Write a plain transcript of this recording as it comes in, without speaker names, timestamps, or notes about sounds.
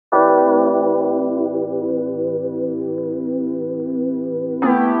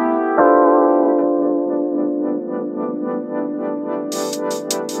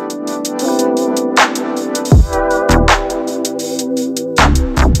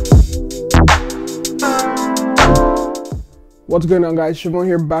What's going on, guys? Siobhan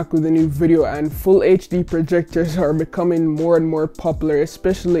here, back with a new video. And full HD projectors are becoming more and more popular,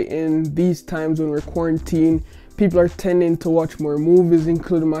 especially in these times when we're quarantined. People are tending to watch more movies,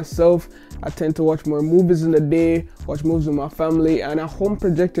 including myself. I tend to watch more movies in the day, watch movies with my family, and a home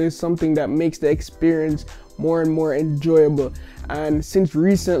projector is something that makes the experience more and more enjoyable. And since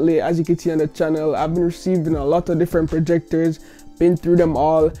recently, as you can see on the channel, I've been receiving a lot of different projectors, been through them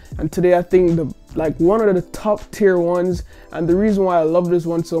all, and today I think one of the top tier ones, and the reason why I love this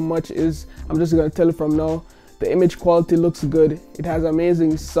one so much is, I'm just gonna tell you from now, the image quality looks good, it has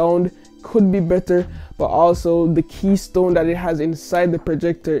amazing sound, could be better, but also the keystone that it has inside the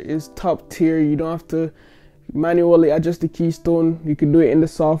projector is top tier. You don't have to manually adjust the keystone, you can do it in the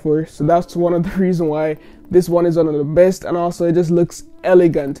software. So that's one of the reasons why this one is one of the best, and also it just looks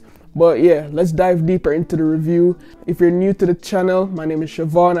elegant. But yeah, let's dive deeper into the review. If you're new to the channel, my name is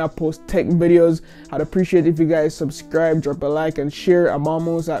Siobhan. I post tech videos. I'd appreciate if you guys subscribe, drop a like, and share. I'm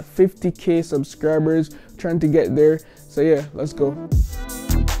almost at 50k subscribers, trying to get there. So yeah, let's go.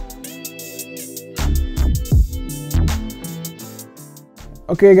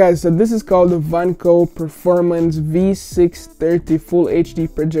 Okay guys, so this is called the Vankyo Performance V630 Full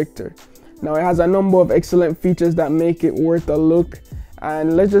HD Projector. Now it has a number of excellent features that make it worth a look.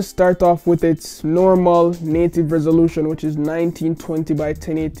 And let's just start off with its normal native resolution, which is 1920 by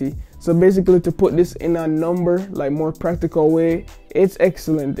 1080. So basically, to put this in a more practical way, it's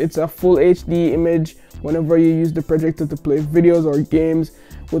excellent. It's a full HD image whenever you use the projector to play videos or games,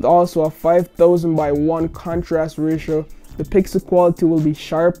 with also a 5000 by 1 contrast ratio. The pixel quality will be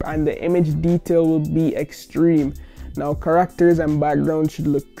sharp and the image detail will be extreme. Now characters and backgrounds should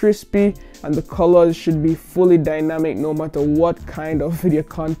look crispy, and the colors should be fully dynamic no matter what kind of video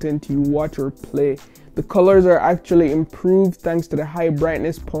content you watch or play. The colors are actually improved thanks to the high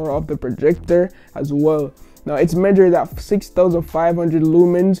brightness power of the projector as well. Now it's measured at 6500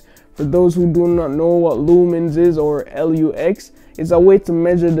 lumens. For those who do not know what lumens is, or LUX, it's a way to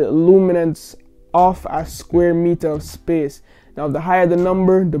measure the luminance of a square meter of space. Now the higher the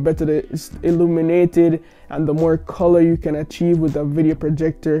number, the better it's illuminated and the more color you can achieve with a video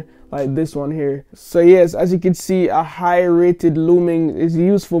projector like this one here. So yes, as you can see, a high rated lumen is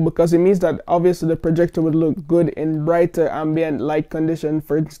useful because it means that obviously the projector would look good in brighter ambient light conditions.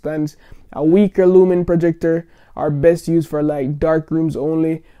 For instance, a weaker lumen projector are best used for like dark rooms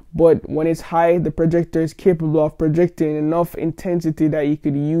only, but when it's high, the projector is capable of projecting enough intensity that you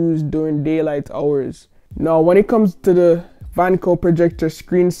could use during daylight hours. Now when it comes to the Vankyo projector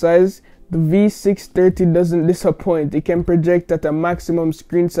screen size, the V630 doesn't disappoint. It can project at a maximum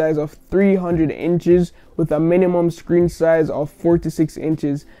screen size of 300 inches with a minimum screen size of 46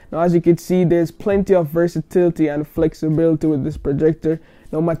 inches. Now as you can see, there's plenty of versatility and flexibility with this projector.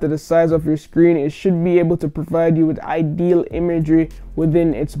 No matter the size of your screen, it should be able to provide you with ideal imagery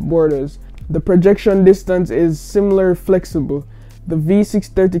within its borders. The projection distance is similar flexible. The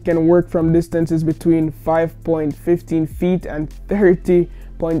V630 can work from distances between 5.15 feet and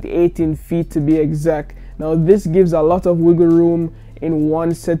 30.18 feet to be exact. Now this gives a lot of wiggle room in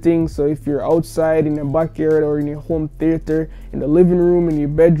one setting, so if you're outside in your backyard or in your home theater, in the living room, in your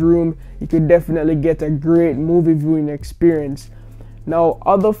bedroom, you could definitely get a great movie viewing experience. Now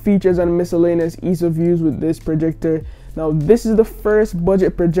other features and miscellaneous ease of use with this projector. Now this is the first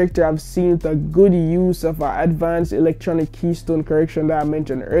budget projector I've seen with a good use of an advanced electronic keystone correction that I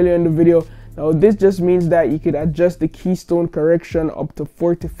mentioned earlier in the video. Now this just means that you could adjust the keystone correction up to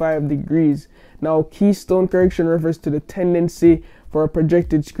 45 degrees. Now keystone correction refers to the tendency for a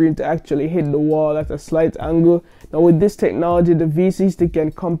projected screen to actually hit the wall at a slight angle. Now with this technology, the V630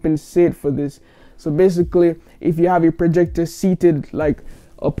 can compensate for this. So basically, if you have your projector seated like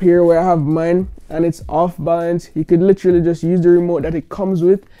up here where I have mine and it's off balance, you could literally just use the remote that it comes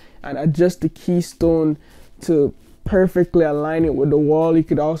with and adjust the keystone to perfectly align it with the wall. You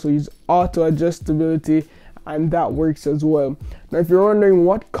could also use auto adjustability, and that works as well. Now if you're wondering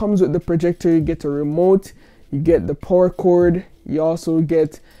what comes with the projector, you get a remote, you get the power cord, you also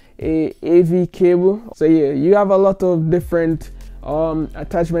get a AV cable. So yeah, you have a lot of different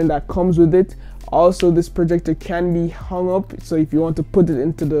attachment that comes with it. Also, this projector can be hung up, so if you want to put it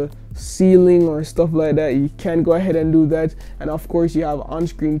into the ceiling or stuff like that, you can go ahead and do that. And of course, you have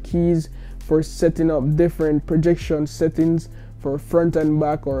on-screen keys for setting up different projection settings for front and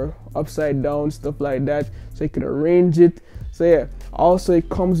back or upside down, stuff like that, so you can arrange it. So yeah, also it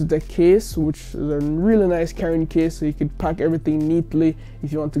comes with a case, which is a really nice carrying case, so you can pack everything neatly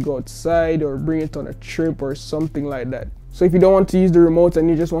if you want to go outside or bring it on a trip or something like that. So if you don't want to use the remote and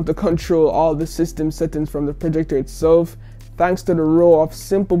you just want to control all the system settings from the projector itself, thanks to the row of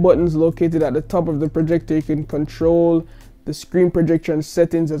simple buttons located at the top of the projector, you can control the screen projection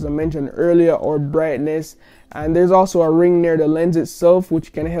settings as I mentioned earlier, or brightness. And there's also a ring near the lens itself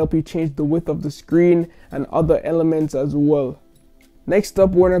which can help you change the width of the screen and other elements as well. Next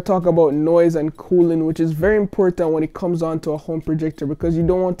up, we're going to talk about noise and cooling, which is very important when it comes on to a home projector, because you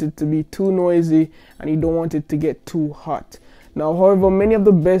don't want it to be too noisy and you don't want it to get too hot. Now, however, many of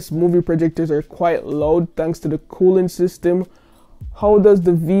the best movie projectors are quite loud thanks to the cooling system. How does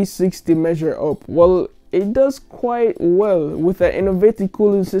the V60 measure up? Well, it does quite well. With an innovative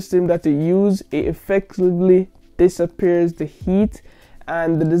cooling system that they use, it effectively disappears the heat,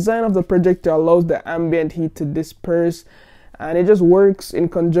 and the design of the projector allows the ambient heat to disperse, and it just works in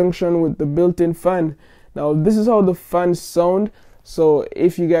conjunction with the built-in fan. Now, this is how the fans sound. So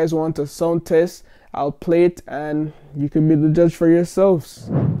if you guys want a sound test, I'll play it and you can be the judge for yourselves.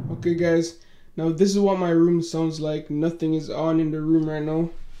 Okay guys, now this is what my room sounds like. Nothing is on in the room right now.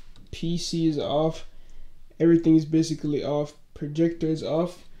 PC is off. Everything is basically off. Projector is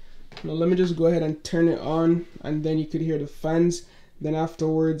off. Now let me just go ahead and turn it on, and then you could hear the fans. Then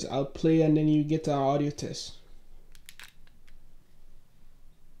afterwards I'll play and then you get an audio test.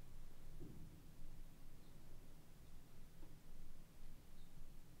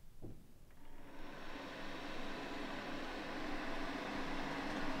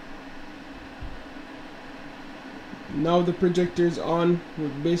 Now the projector is on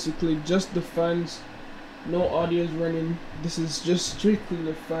with basically just the fans. No audio is running. This is just strictly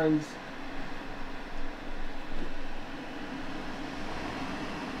the fans.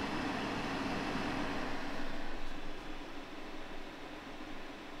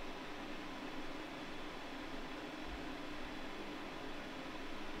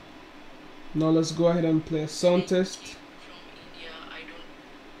 Now let's go ahead and play a sound test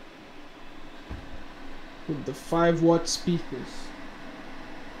with the 5-watt speakers.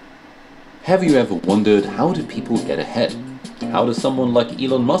 Have you ever wondered, how did people get ahead? How does someone like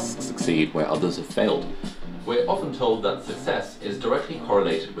Elon Musk succeed where others have failed? We're often told that success is directly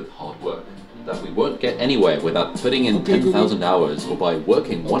correlated with hard work, that we won't get anywhere without putting in 10,000 hours or by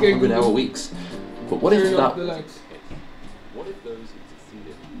working 100-hour weeks. But what if that... What if those who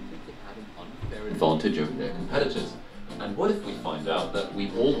succeeded think they had an unfair advantage over their competitors? And what if we find out that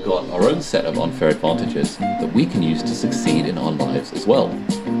we've all got our own set of unfair advantages that we can use to succeed in our lives as well?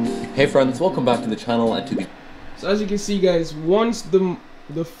 Hey friends, welcome back to the channel and to the... So as you can see guys, once the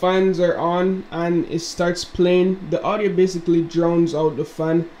fans are on and it starts playing, the audio basically drowns out the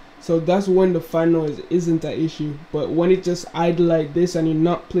fan. So that's when the fan noise isn't an issue. But when it just idle like this and you're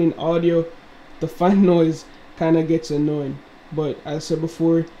not playing audio, the fan noise kind of gets annoying. But as I said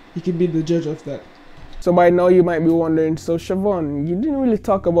before, you can be the judge of that. So by now you might be wondering, so Siobhan, you didn't really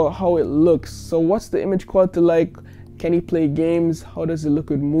talk about how it looks. So what's the image quality like? Can you play games? How does it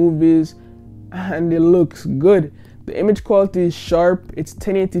look with movies? And it looks good. The image quality is sharp. It's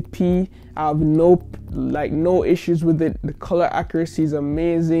 1080p. I have no issues with it. The color accuracy is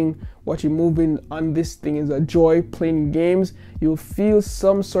amazing. Watching moving on this thing is a joy. Playing games, you'll feel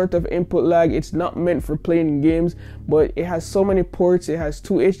some sort of input lag. It's not meant for playing games, but it has so many ports. It has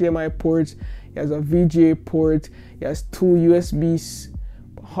 2 HDMI ports. It has a VGA port. It has 2 USB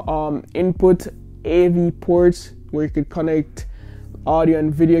input AV ports where you could connect audio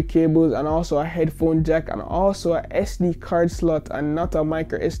and video cables, and also a headphone jack, and also a SD card slot and not a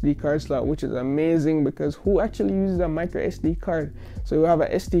micro SD card slot, which is amazing because who actually uses a micro SD card? So you have a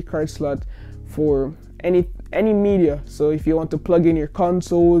SD card slot for any media. So if you want to plug in your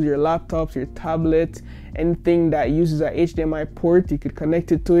consoles, your laptops, your tablet, anything that uses a HDMI port, you could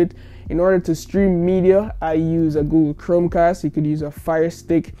connect it to it. In order to stream media, I use a Google Chromecast. You could use a Fire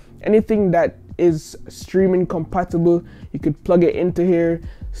Stick. Anything that is streaming compatible, you could plug it into here,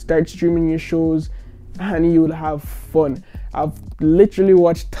 start streaming your shows, and you will have fun. I've literally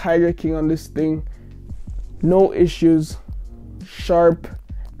watched Tiger King on this thing. No issues. Sharp.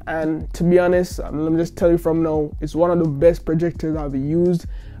 And to be honest, let me just tell you from now, it's one of the best projectors I've used,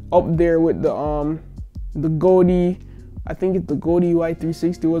 up there with the Goldie. I think the Goldie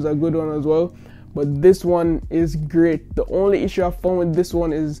Y360 was a good one as well, but this one is great. The only issue I found with this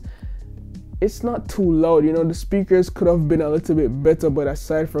one is it's not too loud. You know, the speakers could have been a little bit better, but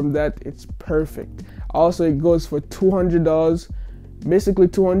aside from that, it's perfect. Also, it goes for $200, basically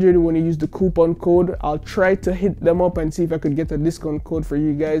 $200 when you use the coupon code. I'll try to hit them up and see if I could get a discount code for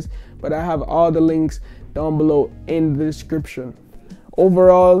you guys, but I have all the links down below in the description.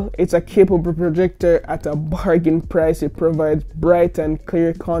 Overall, it's a capable projector at a bargain price. It provides bright and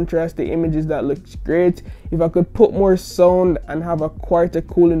clear contrast to images that looks great. If I could put more sound and have a quieter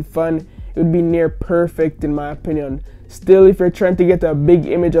cooling fan, it would be near perfect in my opinion. Still, if you're trying to get a big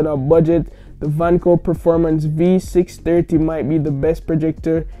image on a budget, the Vankyo Performance V630 might be the best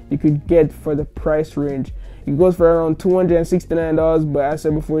projector you could get for the price range. It goes for around $269, but as I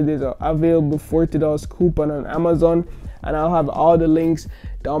said before, there's an available $40 coupon on Amazon, and I'll have all the links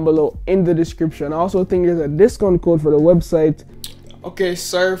down below in the description. I also think there's a discount code for the website. Okay,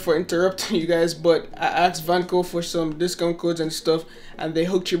 sorry for interrupting you guys, but I asked Vankyo for some discount codes and stuff, and they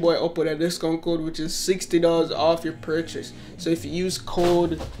hooked your boy up with a discount code, which is $60 off your purchase. So if you use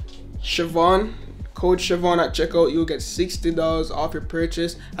code Siobhan at checkout, you'll get $60 off your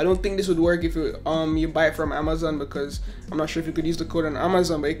purchase. I don't think this would work if you buy it from Amazon, because I'm not sure if you could use the code on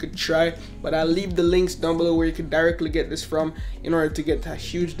Amazon, but you could try. But I'll leave the links down below where you could directly get this from in order to get a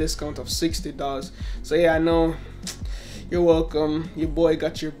huge discount of $60. So yeah, I know, you're welcome. Your boy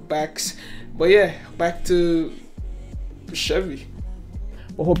got your backs. But yeah, back to Chevy.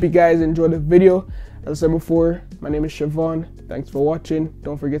 I hope you guys enjoyed the video. As I said before, my name is Siobhan. Thanks for watching.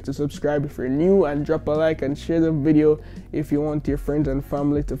 Don't forget to subscribe if you're new, and drop a like and share the video if you want your friends and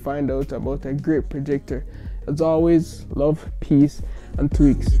family to find out about a great projector. As always, love, peace, and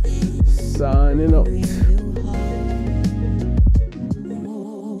tweaks. Signing out.